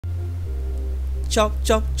Chop,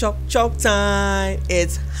 chop, chop, chop time!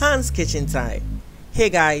 It's Hans Kitchen time. Hey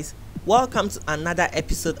guys, welcome to another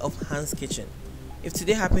episode of Hans Kitchen. If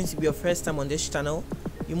today happens to be your first time on this channel,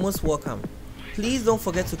 you're most welcome. Please don't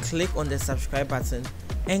forget to click on the subscribe button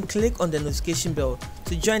and click on the notification bell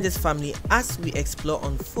to join this family as we explore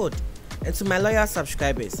on food. And to my loyal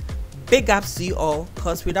subscribers, big ups to you all,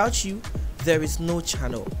 cause without you, there is no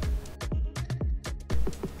channel.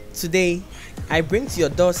 Today, I bring to your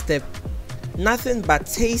doorstep nothing but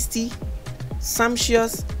tasty,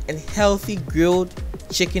 sumptuous and healthy grilled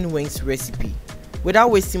chicken wings recipe.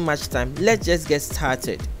 Without wasting much time, let's just get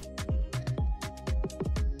started.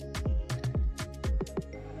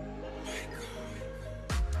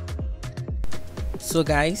 So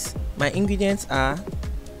guys, my ingredients are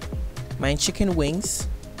my chicken wings,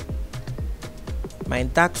 my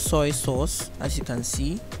dark soy sauce as you can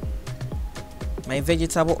see, my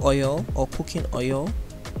vegetable oil or cooking oil,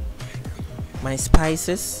 my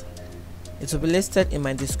spices, it will be listed in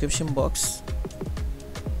my description box,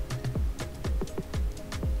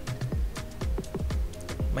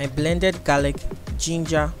 my blended garlic,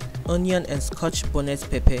 ginger, onion and scotch bonnet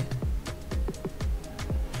pepper,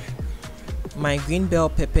 my green bell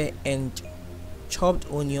pepper and chopped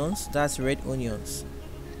onions, that's red onions,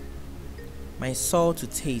 my salt to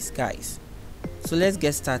taste guys. So let's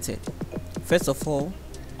get started. First of all,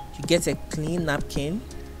 you get a clean napkin.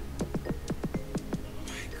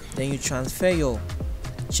 Then you transfer your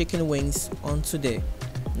chicken wings onto the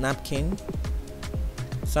napkin.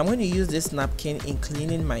 So I'm going to use this napkin in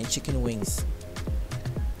cleaning my chicken wings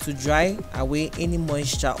to dry away any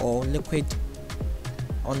moisture or liquid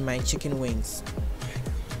on my chicken wings.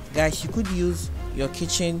 Guys, you could use your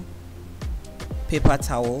kitchen paper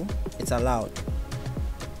towel, it's allowed.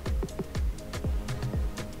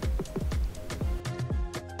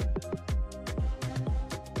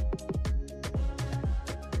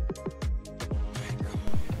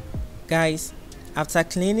 Guys, after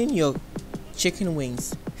cleaning your chicken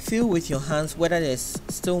wings, feel with your hands whether there's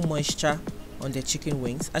still moisture on the chicken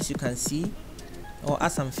wings. As you can see, or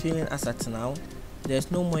as I'm feeling as at now,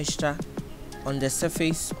 there's no moisture on the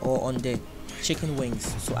surface or on the chicken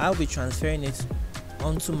wings. So I'll be transferring it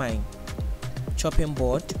onto my chopping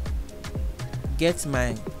board, get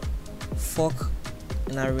my fork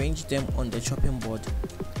and arrange them on the chopping board.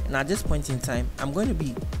 And at this point in time, I'm going to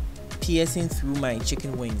be piercing through my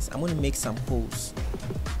chicken wings. I'm going to make some holes.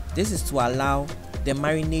 This is to allow the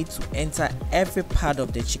marinade to enter every part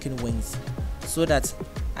of the chicken wings so that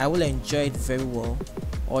I will enjoy it very well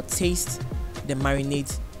or taste the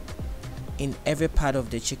marinade in every part of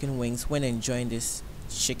the chicken wings when enjoying this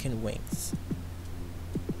chicken wings.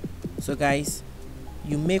 So guys,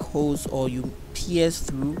 you make holes or you pierce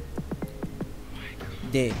through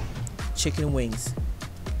the chicken wings.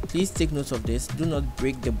 Please take note of this. Do not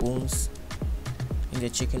break the bones in the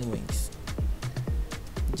chicken wings.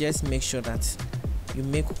 Just make sure that you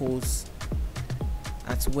make holes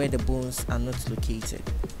at where the bones are not located.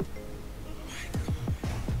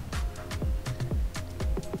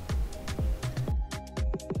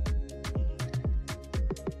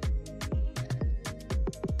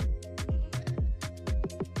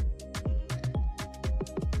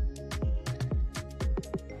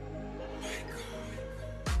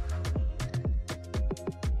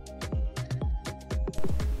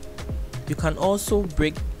 You can also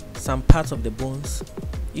break some parts of the bones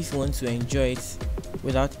if you want to enjoy it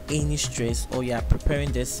without any stress, or you are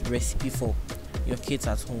preparing this recipe for your kids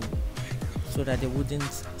at home so that they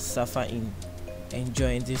wouldn't suffer in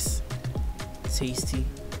enjoying this tasty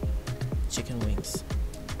chicken wings.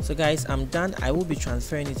 So guys, I'm done. I will be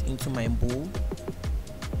transferring it into my bowl.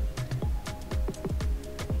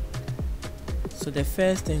 So the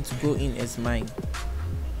first thing to go in is my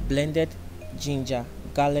blended ginger,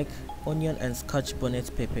 garlic, onion and scotch bonnet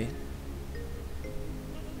pepper.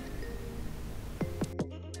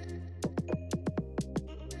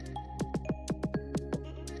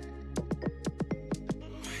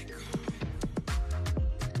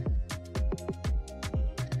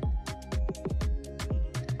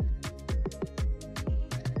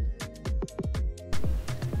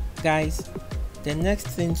 Guys, the next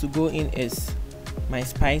thing to go in is my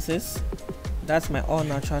spices. That's my all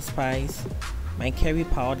natural spice, my curry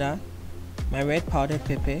powder, my red powdered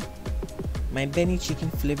pepper, my Benny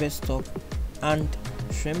chicken flavor stock and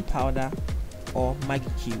shrimp powder or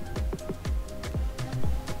Maggie cube.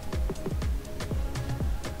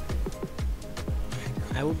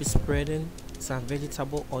 I will be spreading some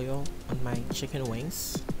vegetable oil on my chicken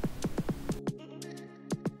wings.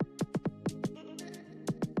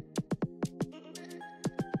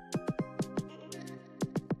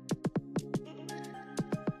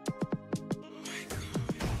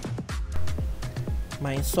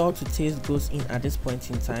 My salt to taste goes in at this point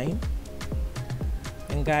in time.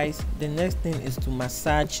 And guys, the next thing is to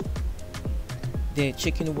massage the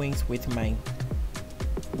chicken wings with my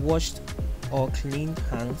washed or cleaned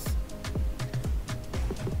hands.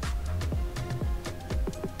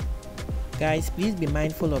 Guys, please be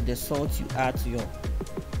mindful of the salt you add to your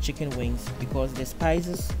chicken wings because the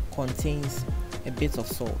spices contains a bit of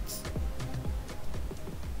salt.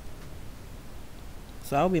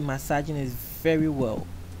 So I'll be massaging it very well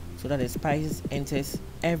so that the spices enters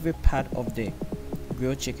every part of the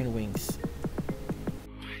grilled chicken wings.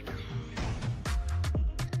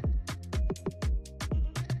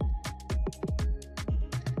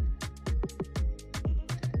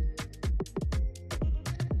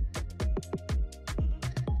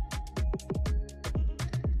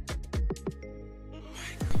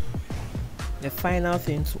 The final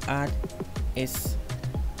thing to add is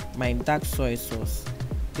my dark soy sauce.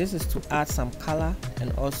 This is to add some color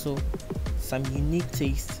and also some unique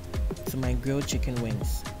taste to my grilled chicken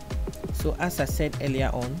wings. So as I said earlier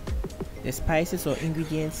on, the spices or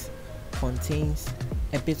ingredients contains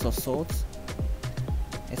a bit of salt,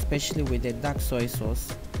 especially with the dark soy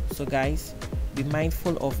sauce. So guys, be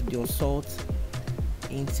mindful of your salt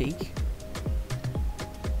intake.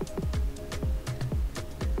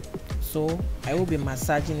 So I will be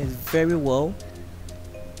massaging it very well,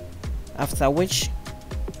 after which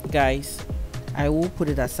guys I will put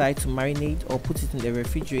it aside to marinate or put it in the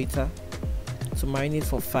refrigerator to marinate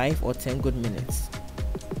for 5 or 10 good minutes.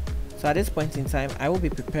 So at this point in time I will be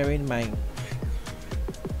preparing my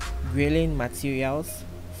grilling materials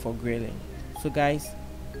for grilling. So guys,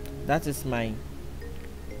 that is my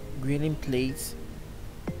grilling plate.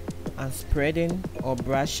 I'm spreading or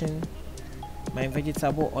brushing my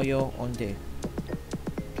vegetable oil on the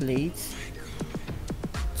plate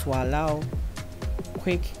to allow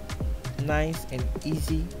quick, nice and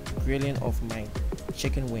easy grilling of my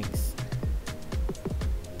chicken wings.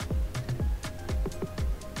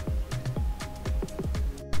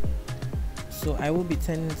 So I will be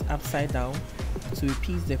turning it upside down to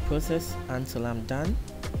repeat the process until I'm done.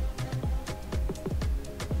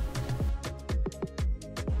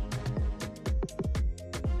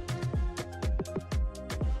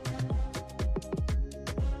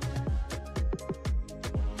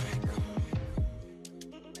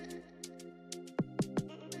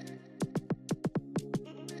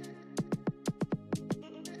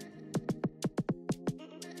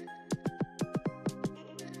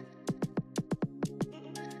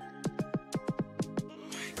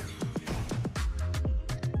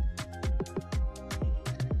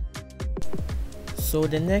 So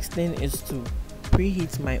the next thing is to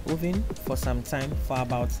preheat my oven for some time, for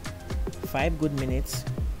about 5 good minutes,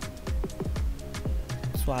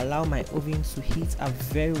 to allow my oven to heat up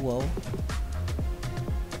very well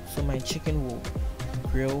so my chicken will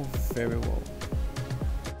grill very well.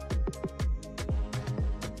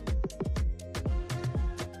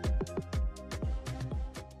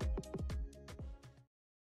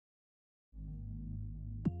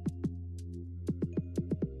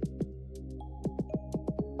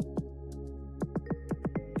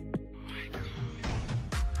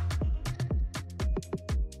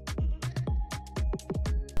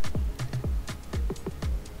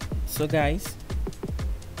 So guys,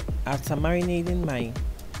 after marinating my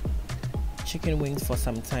chicken wings for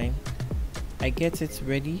some time, I get it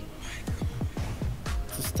ready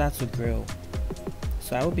to start to grill.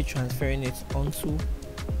 So I will be transferring it onto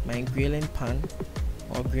my grilling pan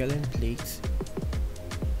or grilling plate.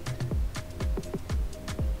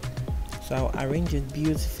 So I'll arrange it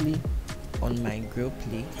beautifully on my grill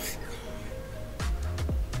plate.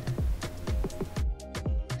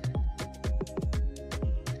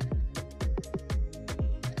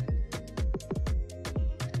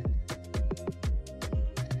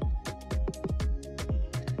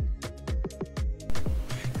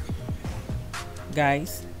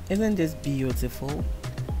 Guys, isn't this beautiful?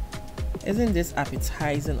 Isn't this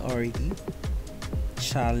appetizing already?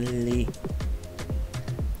 Charlie,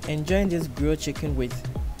 enjoying this grilled chicken with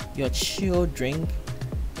your chill drink,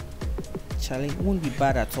 Charlie, won't be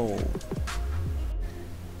bad at all.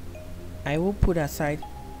 I will put aside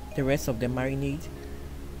the rest of the marinade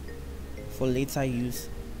for later use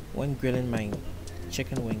when grilling my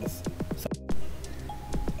chicken wings.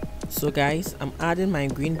 So guys, I'm adding my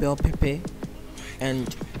green bell pepper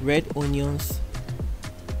and red onions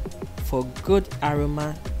for good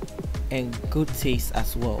aroma and good taste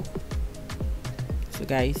as well. So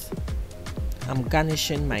guys, I'm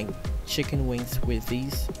garnishing my chicken wings with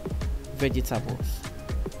these vegetables.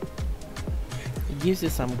 It gives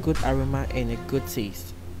it some good aroma and a good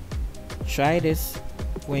taste. Try this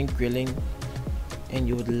when grilling, and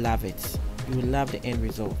you would love it. You will love the end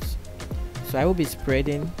result. So I will be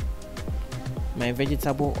spreading my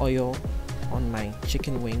vegetable oil on my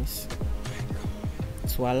chicken wings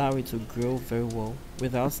to allow it to grill very well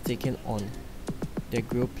without sticking on the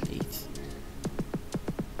grill plate.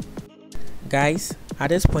 Guys, at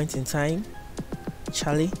this point in time,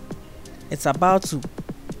 Charlie, it's about to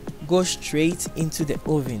go straight into the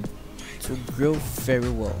oven to grill very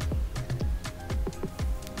well.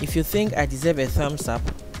 If you think I deserve a thumbs up,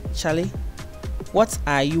 Charlie, what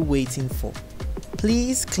are you waiting for?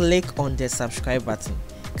 Please click on the subscribe button.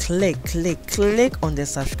 Click on the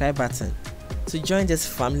subscribe button to join this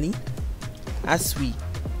family as we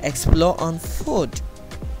explore on food.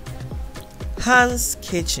 Hans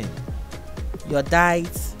Kitchen. Your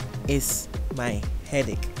diet is my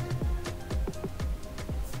headache.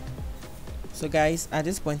 So guys, at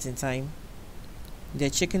this point in time, the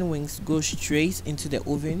chicken wings go straight into the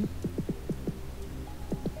oven.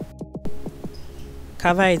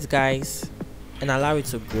 Cover it, guys, and allow it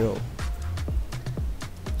to grill.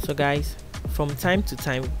 So guys, from time to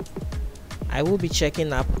time, I will be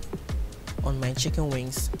checking up on my chicken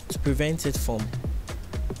wings to prevent it from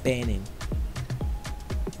burning.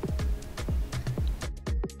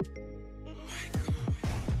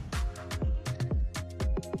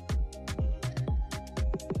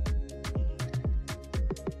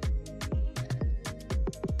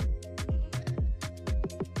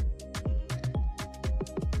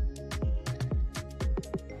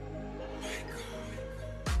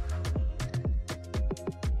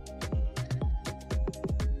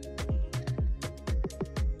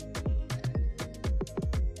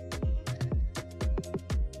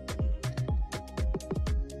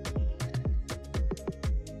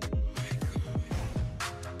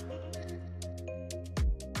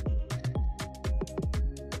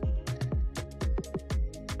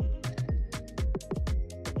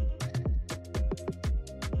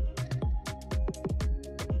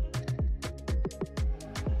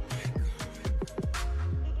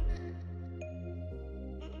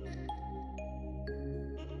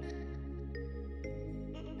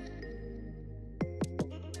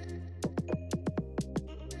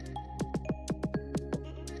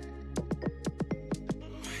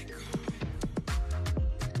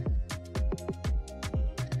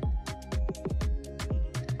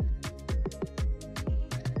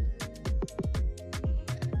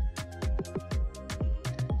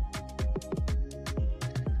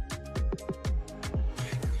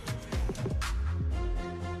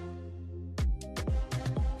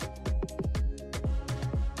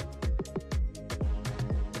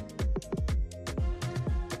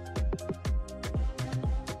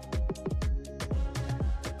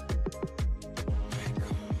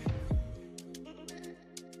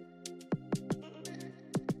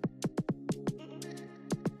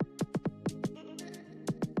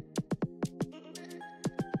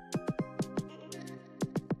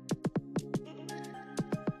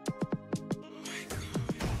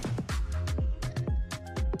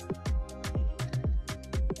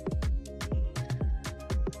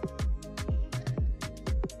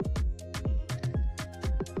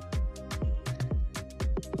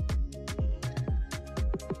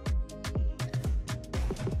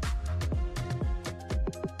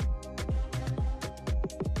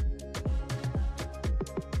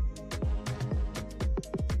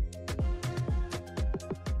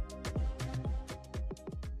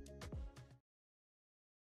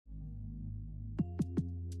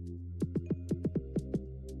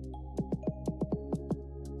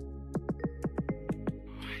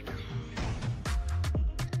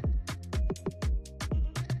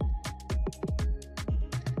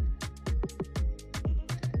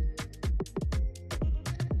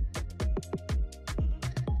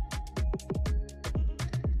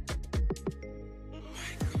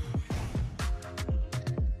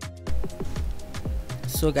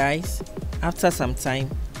 So guys, after some time,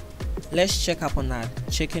 let's check up on our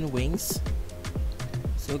chicken wings.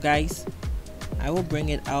 So guys, I will bring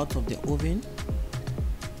it out of the oven.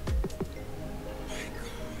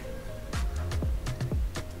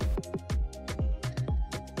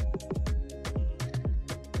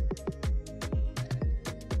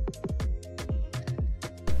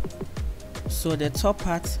 So the top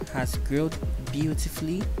part has grilled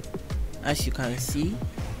beautifully, as you can see.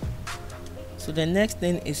 So the next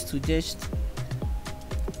thing is to just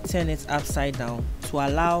turn it upside down to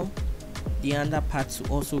allow the under part to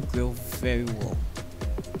also grill very well.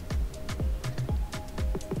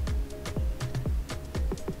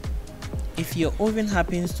 If your oven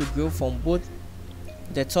happens to grill from both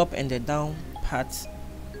the top and the down part,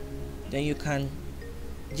 then you can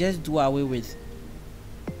just do away with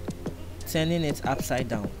turning it upside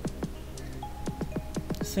down.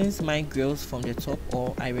 Since mine grills from the top,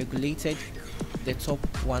 or I regulated the top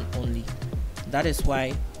one only, that is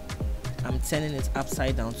why I'm turning it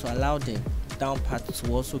upside down to allow the down part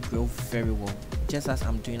to also grill very well, just as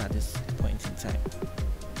I'm doing at this point in time.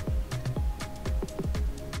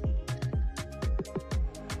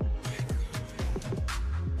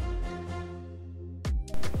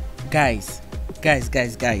 Guys,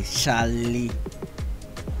 Charlie,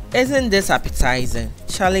 isn't this appetizing?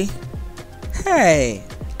 Charlie, hey,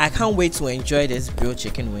 I can't wait to enjoy this grilled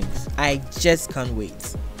chicken wings. I just can't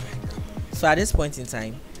wait. So at this point in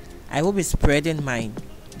time, I will be spreading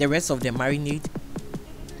the rest of the marinade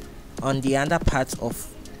on the under part of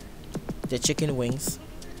the chicken wings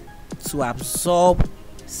to absorb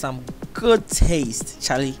some good taste.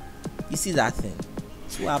 Charlie, you see that thing?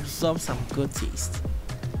 To absorb some good taste.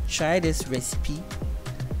 Try this recipe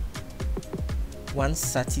one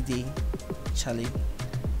Saturday, Charlie.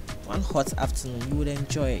 One hot afternoon, you would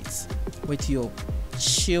enjoy it with your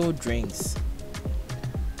chill drinks.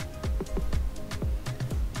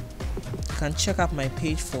 You can check out my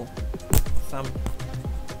page for some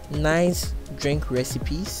nice drink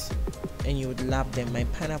recipes and you would love them. My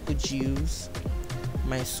pineapple juice,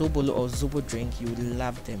 my sobolo or zobo drink, you would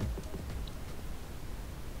love them.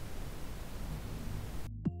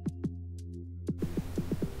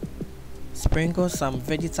 Sprinkle some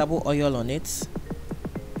vegetable oil on it.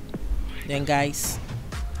 Then guys,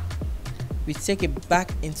 we take it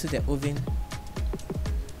back into the oven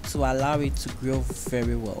to allow it to grill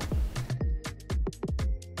very well.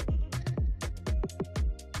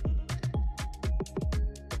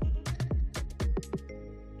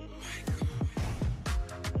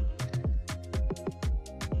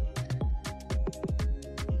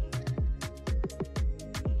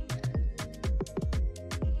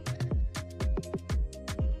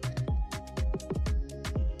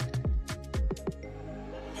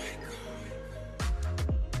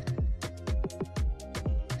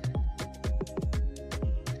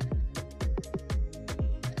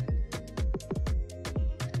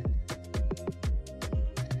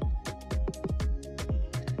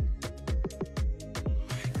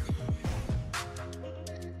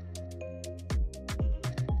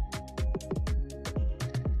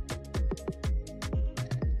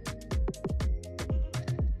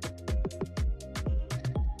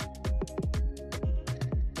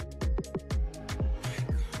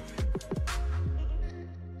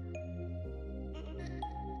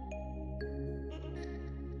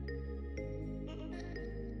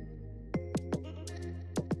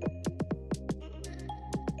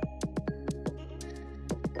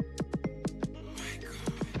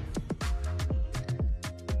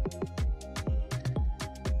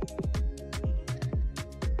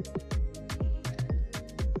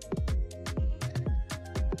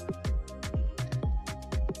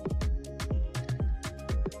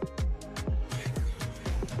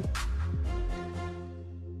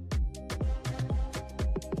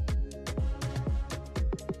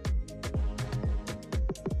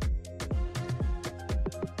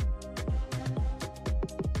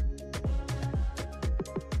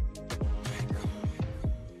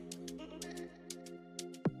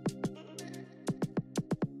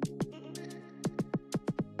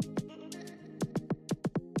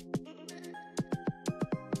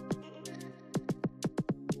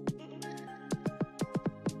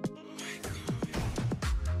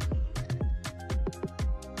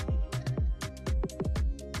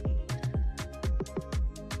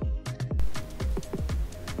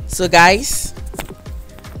 So guys,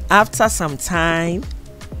 after some time,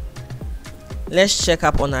 let's check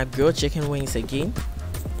up on our grilled chicken wings again.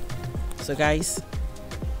 So guys,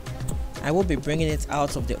 I will be bringing it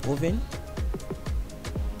out of the oven.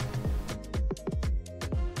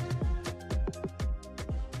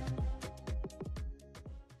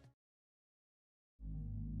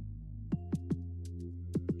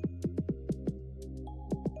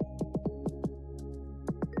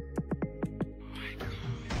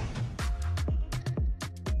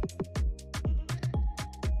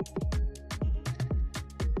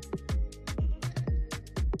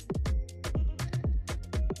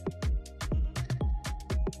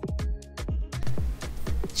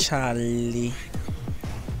 Charlie,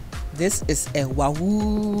 this is a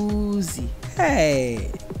wawoozy.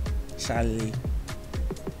 Hey Charlie,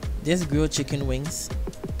 this grilled chicken wings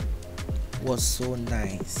was so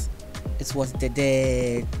nice. It was the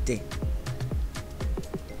day.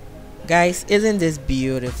 Guys, isn't this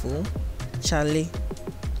beautiful? Charlie,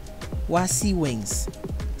 what sea wings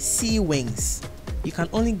You can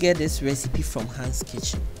only get this recipe from Hans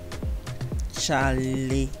Kitchen.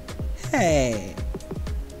 Charlie, hey.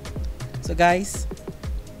 So guys,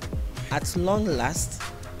 at long last,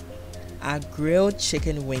 our grilled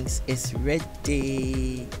chicken wings is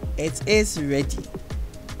ready. It is ready.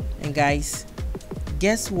 And guys,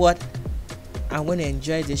 guess what I'm going to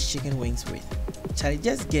enjoy these chicken wings with? Charlie,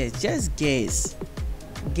 just guess,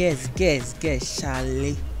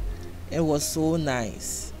 Charlie. It was so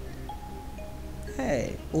nice.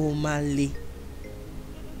 Hey, O'Malley.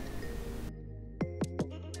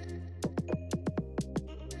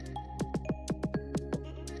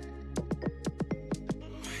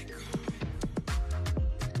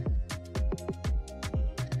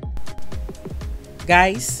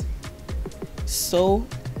 Guys, so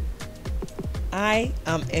I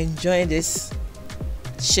am enjoying this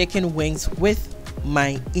chicken wings with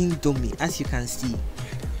my Indomie, as you can see,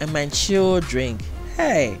 and my chilled drink.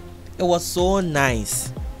 Hey, it was so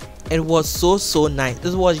nice. It was so nice.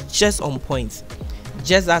 This was just on point,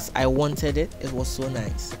 just as I wanted it. It was so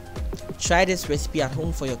nice. Try this recipe at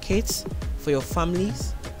home for your kids, for your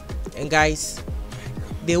families, and guys,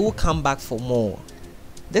 they will come back for more.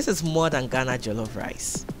 This is more than Ghana jollof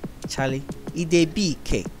rice. Charlie, it dey be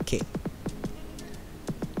cake.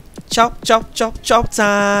 Chop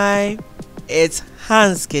time. It's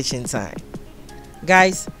Hans Kitchen time.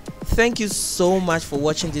 Guys, thank you so much for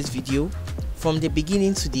watching this video from the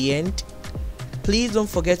beginning to the end. Please don't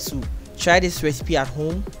forget to try this recipe at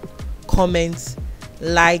home, comment,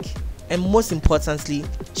 like, and most importantly,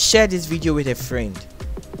 share this video with a friend.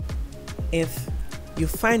 If you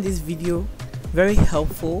find this video very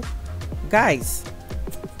helpful, guys,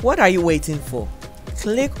 what are you waiting for?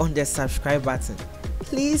 Click on the subscribe button.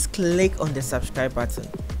 Please click on the subscribe button.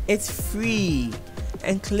 It's free.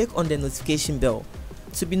 And click on the notification bell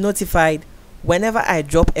to be notified whenever I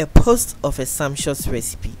drop a post of a sumptuous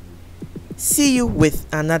recipe. See you with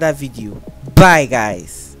another video. Bye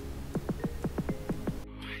guys.